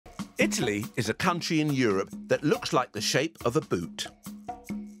Italy is a country in Europe that looks like the shape of a boot.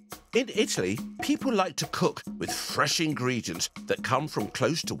 In Italy, people like to cook with fresh ingredients that come from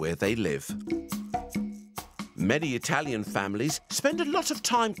close to where they live. Many Italian families spend a lot of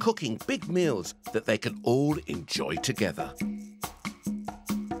time cooking big meals that they can all enjoy together.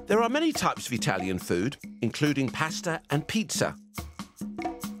 There are many types of Italian food, including pasta and pizza.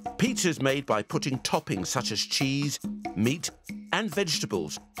 Pizza is made by putting toppings such as cheese, meat and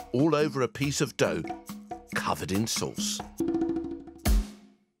vegetables all over a piece of dough covered in sauce.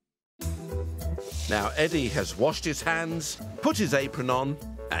 Now Eddie has washed his hands, put his apron on,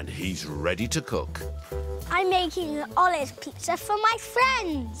 and he's ready to cook. I'm making an olive pizza for my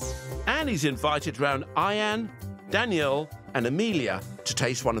friends. And he's invited round Ian, Danielle and Amelia to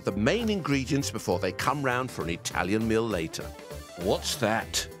taste one of the main ingredients before they come round for an Italian meal later. What's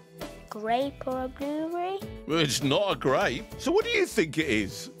that? Grape or a blueberry? Well, it's not a grape. So what do you think it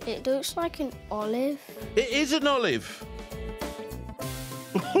is? It looks like an olive. It is an olive.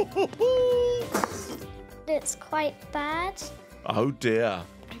 It's quite bad. Oh dear.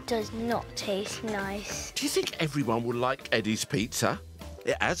 It does not taste nice. Do you think everyone will like Eddie's pizza?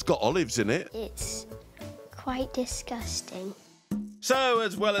 It has got olives in it. It's quite disgusting. So,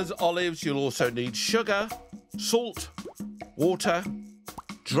 as well as olives, you'll also need sugar, salt, water,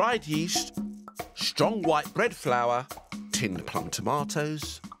 dried yeast, strong white bread flour, tinned plum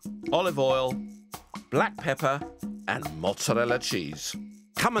tomatoes, olive oil, black pepper and mozzarella cheese.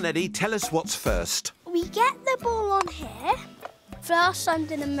 Come on, Eddie, tell us what's first. We get the bowl on here. First, I'm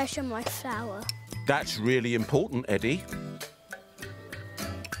going to measure my flour. That's really important, Eddie.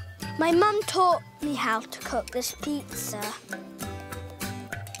 My mum taught me how to cook this pizza.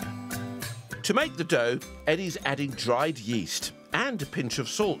 To make the dough, Eddie's adding dried yeast and a pinch of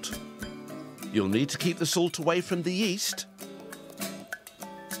salt. You'll need to keep the salt away from the yeast.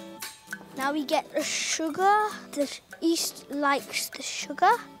 Now we get the sugar. The yeast likes the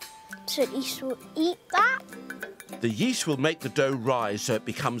sugar, so the yeast will eat that. The yeast will make the dough rise so it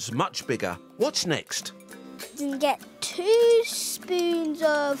becomes much bigger. What's next? Then get 2 spoons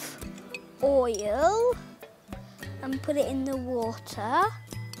of oil and put it in the water.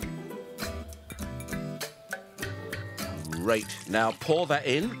 Great. Now pour that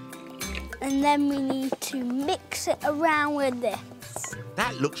in. And then we need to mix it around with this.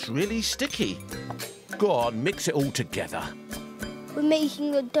 That looks really sticky. Go on, mix it all together. We're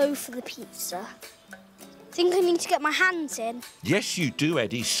making a dough for the pizza. I think I need to get my hands in. Yes, you do,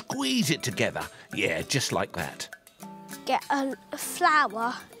 Eddie. Squeeze it together. Yeah, just like that. Get a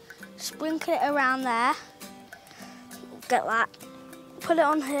flour, sprinkle it around there. Get that. Put it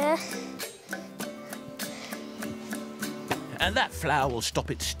on here. And that flour will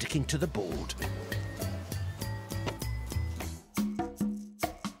stop it sticking to the board.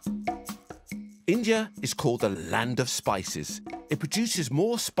 India is called the land of spices. It produces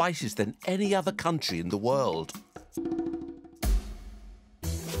more spices than any other country in the world.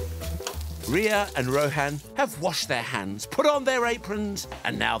 Ria and Rohan have washed their hands, put on their aprons,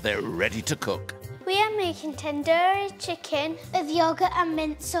 and now they're ready to cook. We are making tandoori chicken with yoghurt and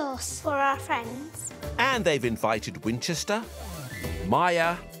mint sauce for our friends. And they've invited Winchester,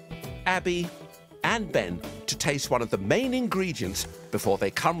 Maya, Abby and Ben to taste one of the main ingredients before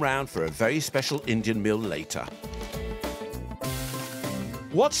they come round for a very special Indian meal later.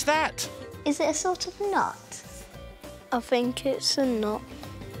 What's that? Is it a sort of nut? I think it's a nut.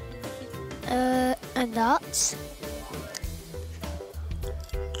 A nut?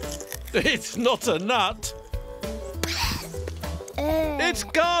 It's not a nut. It's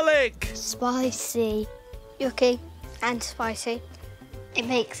garlic. Spicy. Yucky and spicy. It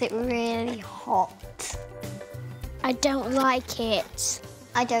makes it really hot. I don't like it.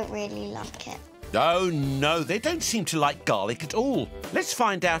 I don't really like it. Oh, no, they don't seem to like garlic at all. Let's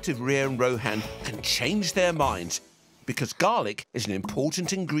find out if Ria and Rohan can change their minds, because garlic is an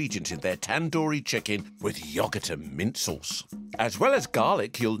important ingredient in their tandoori chicken with yoghurt and mint sauce. As well as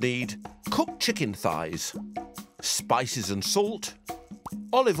garlic, you'll need cooked chicken thighs, spices and salt,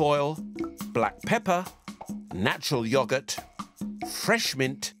 olive oil, black pepper, natural yoghurt, fresh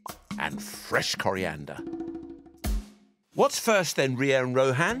mint and fresh coriander. What's first then, Ria and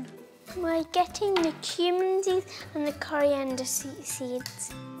Rohan? We're getting the cumin seeds and the coriander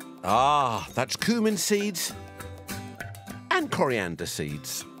seeds. Ah, that's cumin seeds and coriander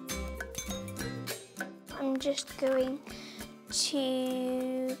seeds. I'm just going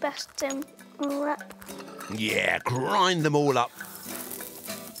to bust them all up. Yeah, grind them all up.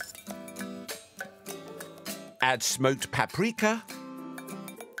 Add smoked paprika,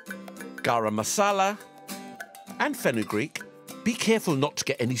 garam masala and fenugreek Be careful not to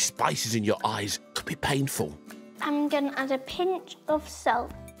get any spices in your eyes. It could be painful. I'm going to add a pinch of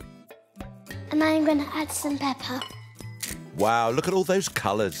salt. And I'm going to add some pepper. Wow, look at all those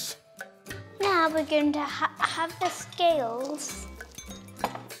colours. Now we're going to have the scales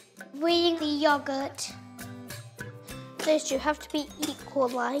weighing the yoghurt. Those two have to be equal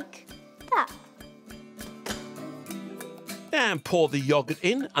like that. And pour the yoghurt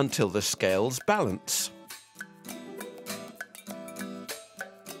in until the scales balance.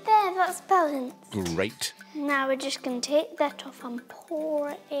 There, that's balanced. Great. Now we're just going to take that off and pour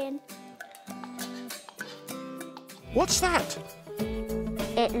it in. What's that?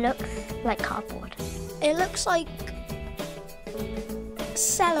 It looks like cardboard. It looks like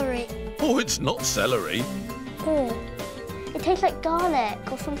celery. Oh, it's not celery. Oh, it tastes like garlic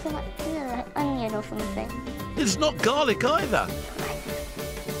or something like, you know, like onion or something. It's not garlic either.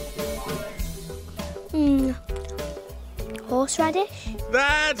 Horseradish?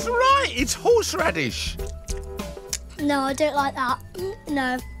 That's right, it's horseradish. No, I don't like that.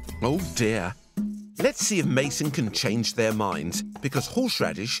 No. Oh dear. Let's see if Mason can change their minds, because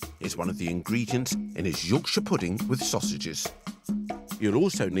horseradish is one of the ingredients in his Yorkshire pudding with sausages. You'll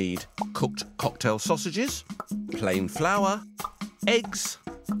also need cooked cocktail sausages, plain flour, eggs,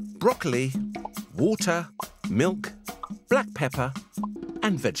 broccoli, water, milk, black pepper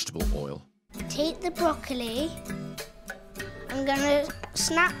and vegetable oil. Take the broccoli. I'm going to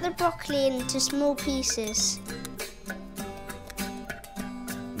snap the broccoli into small pieces.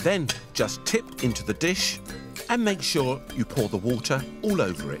 Then just tip into the dish and make sure you pour the water all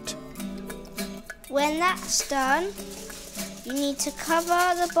over it. When that's done, you need to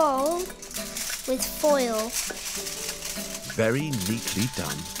cover the bowl with foil. Very neatly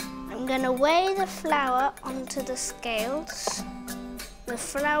done. I'm going to weigh the flour onto the scales. The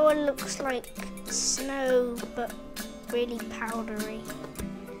flour looks like snow, but really powdery.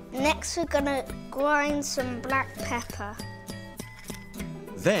 Next, we're going to grind some black pepper.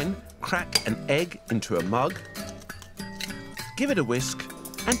 Then crack an egg into a mug, give it a whisk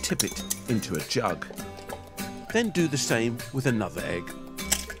and tip it into a jug. Then do the same with another egg.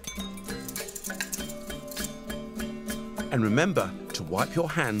 And remember to wipe your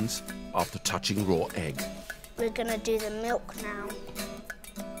hands after touching raw egg. We're going to do the milk now.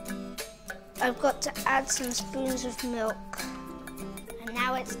 I've got to add some spoons of milk. And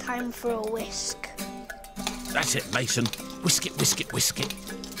now it's time for a whisk. That's it, Mason. Whisk it, whisk it, whisk it.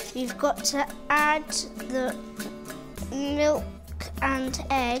 You've got to add the milk and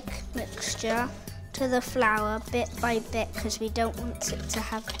egg mixture to the flour bit by bit because we don't want it to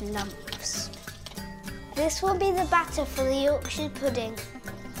have lumps. This will be the batter for the Yorkshire pudding.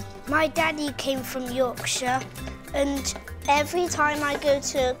 My daddy came from Yorkshire and every time I go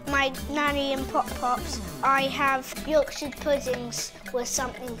to my nanny and pop-pops, I have Yorkshire puddings with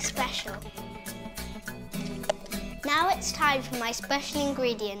something special. Now it's time for my special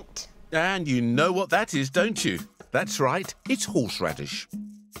ingredient. And you know what that is, don't you? That's right, it's horseradish.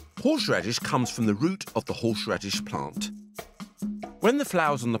 Horseradish comes from the root of the horseradish plant. When the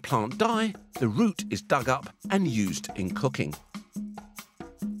flowers on the plant die, the root is dug up and used in cooking.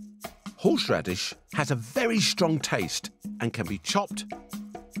 Horseradish has a very strong taste and can be chopped,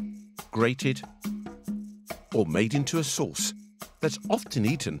 grated, or made into a sauce that's often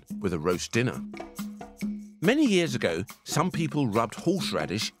eaten with a roast dinner. Many years ago, some people rubbed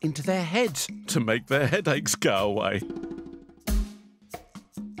horseradish into their heads to make their headaches go away.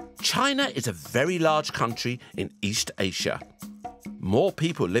 China is a very large country in East Asia. More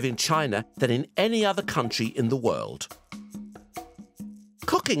people live in China than in any other country in the world.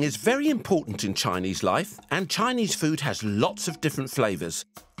 Cooking is very important in Chinese life, and Chinese food has lots of different flavours.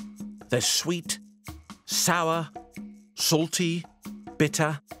 There's sweet, sour, salty,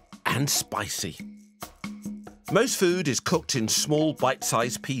 bitter and spicy. Most food is cooked in small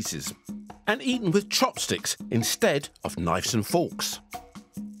bite-sized pieces and eaten with chopsticks instead of knives and forks.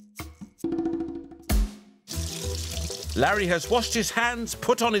 Larry has washed his hands,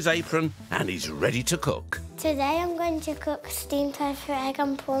 put on his apron and he's ready to cook. Today I'm going to cook steamed tofu, egg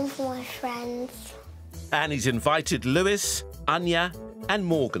and prawn for my friends. And he's invited Lewis, Anya and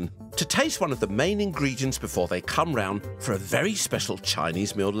Morgan to taste one of the main ingredients before they come round for a very special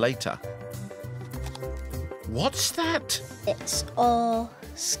Chinese meal later. What's that? It's all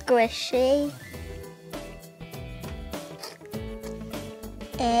squishy.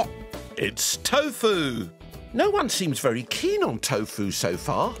 It's tofu. No one seems very keen on tofu so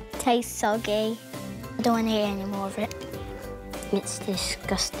far. Tastes soggy. I don't want to eat any more of it. It's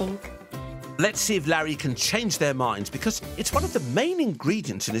disgusting. Let's see if Larry can change their minds because it's one of the main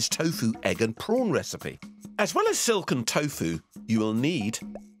ingredients in his tofu, egg and prawn recipe. As well as silken tofu, you will need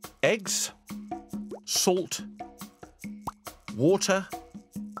eggs, salt, water,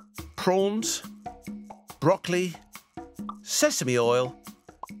 prawns, broccoli, sesame oil,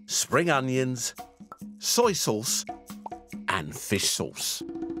 spring onions, soy sauce and fish sauce.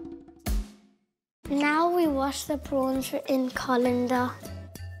 Now we wash the prawns in colander.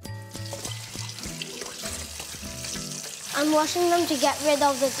 I'm washing them to get rid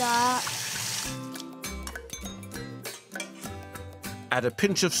of the dirt. Add a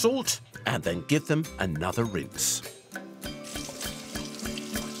pinch of salt and then give them another rinse.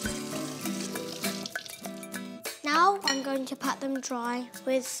 Now I'm going to pat them dry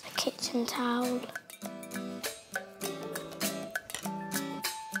with a kitchen towel.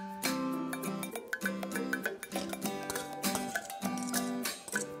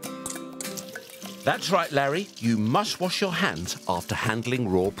 That's right, Larry. You must wash your hands after handling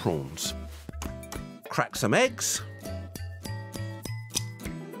raw prawns. Crack some eggs.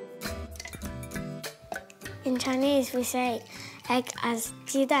 In Chinese, we say egg as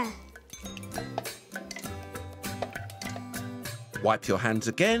鸡蛋. Wipe your hands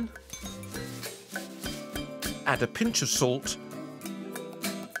again. Add a pinch of salt.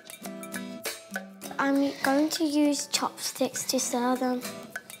 I'm going to use chopsticks to stir them.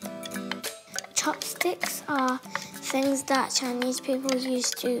 Chopsticks are things that Chinese people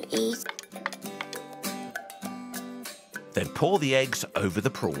used to eat. Then pour the eggs over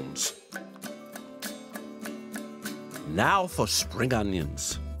the prawns. Now for spring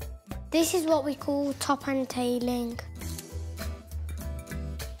onions. This is what we call top and tailing.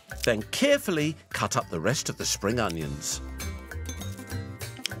 Then carefully cut up the rest of the spring onions.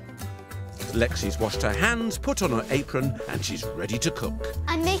 Lexi's washed her hands, put on her apron, and she's ready to cook.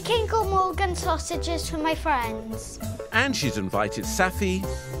 I'm making Glamorgan sausages for my friends. And she's invited Safi,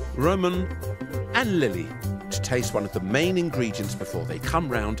 Roman, and Lily to taste one of the main ingredients before they come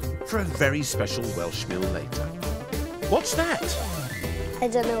round for a very special Welsh meal later. What's that? I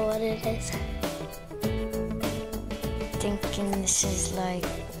don't know what it is. Thinking this is like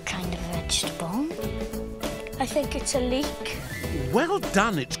kind of vegetable. I think it's a leek. Well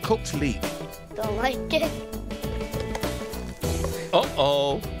done, it's cooked leek. Don't like it.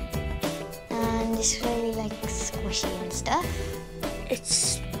 Uh-oh. And it's really like squishy and stuff.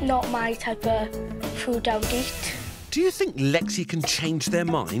 It's not my type of food I would eat. Do you think Lexi can change their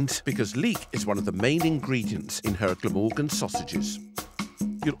mind? Because leek is one of the main ingredients in her Glamorgan sausages.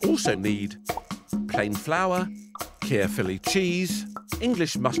 You'll also need plain flour, Caerphilly cheese,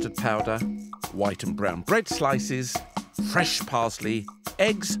 English mustard powder, white and brown bread slices, fresh parsley,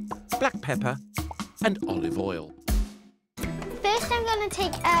 eggs, black pepper and olive oil. First I'm going to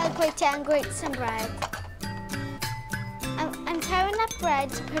take a grater and grate some bread. I'm tearing up bread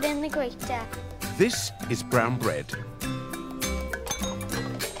to put in the grater. This is brown bread.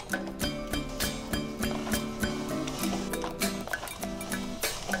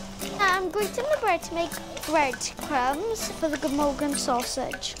 I'm grating the bread to make bread crumbs for the Glamorgan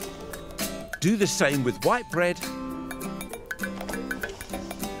sausage. Do the same with white bread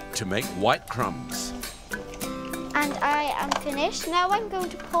to make white crumbs. And I am finished. Now I'm going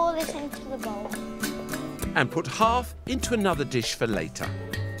to pour this into the bowl. And put half into another dish for later.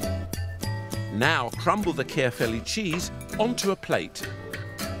 Now crumble the Caerphilly cheese onto a plate.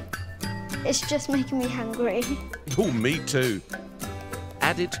 It's just making me hungry. Oh, me too.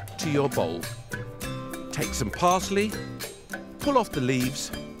 Add it to your bowl. Take some parsley, pull off the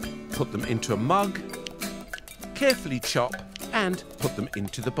leaves, put them into a mug, carefully chop and put them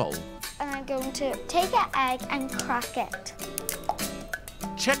into the bowl. And I'm going to take an egg and crack it.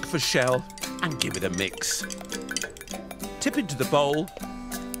 Check for shell and give it a mix. Tip into the bowl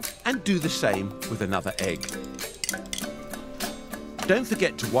and do the same with another egg. Don't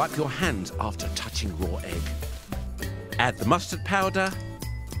forget to wipe your hands after touching raw egg. Add the mustard powder,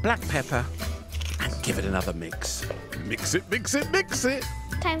 black pepper and give it another mix. Mix it, mix it, mix it.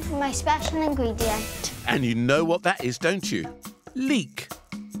 Time for my special ingredient. And you know what that is, don't you? Leek.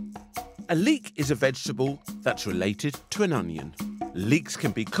 A leek is a vegetable that's related to an onion. Leeks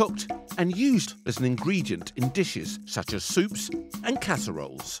can be cooked and used as an ingredient in dishes such as soups and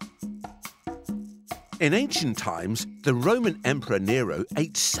casseroles. In ancient times, the Roman Emperor Nero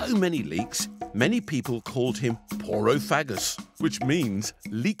ate so many leeks, many people called him Porophagus, which means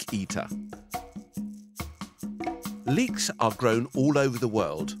leek eater. Leeks are grown all over the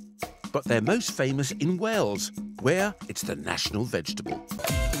world, but they're most famous in Wales, where it's the national vegetable.